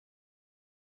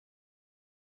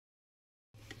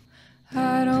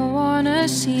wanna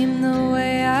seem the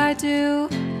way I do,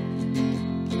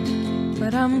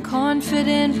 but I'm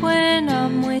confident when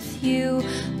I'm with you.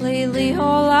 Lately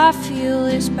all I feel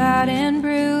is bad and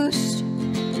bruised,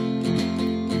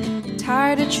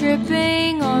 tired of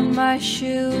tripping on my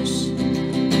shoes.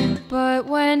 But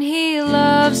when he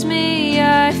loves me,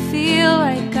 I feel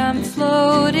like I'm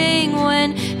floating.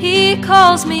 When he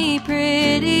calls me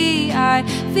pretty, I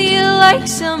feel like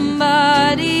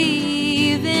somebody.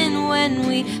 Even when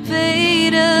we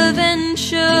fade,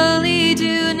 eventually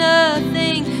do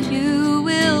nothing, you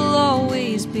will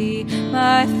always be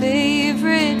my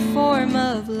favorite form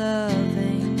of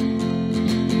loving.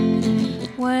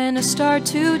 When I start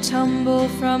to tumble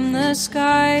from the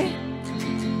sky,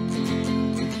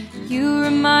 you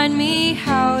remind me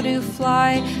how to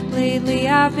fly. Lately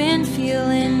I've been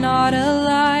feeling not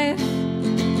alive,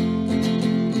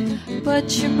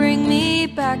 but you bring me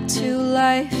back to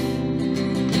life.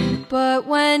 But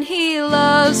when he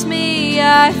loves me,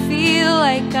 I feel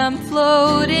like I'm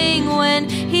floating. When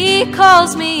he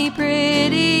calls me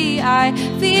pretty, I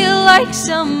feel like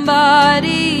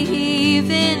somebody.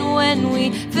 Even when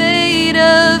we fade,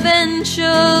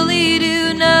 eventually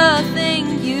do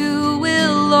nothing, you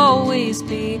will always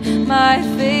be my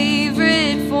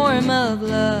favorite form of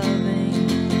loving.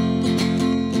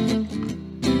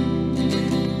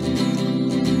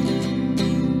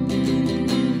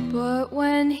 But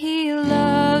when he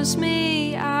loves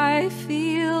me, I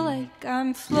feel like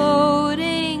I'm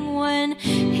floating. When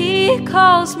he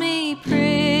calls me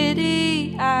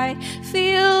pretty, I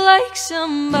feel like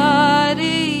somebody.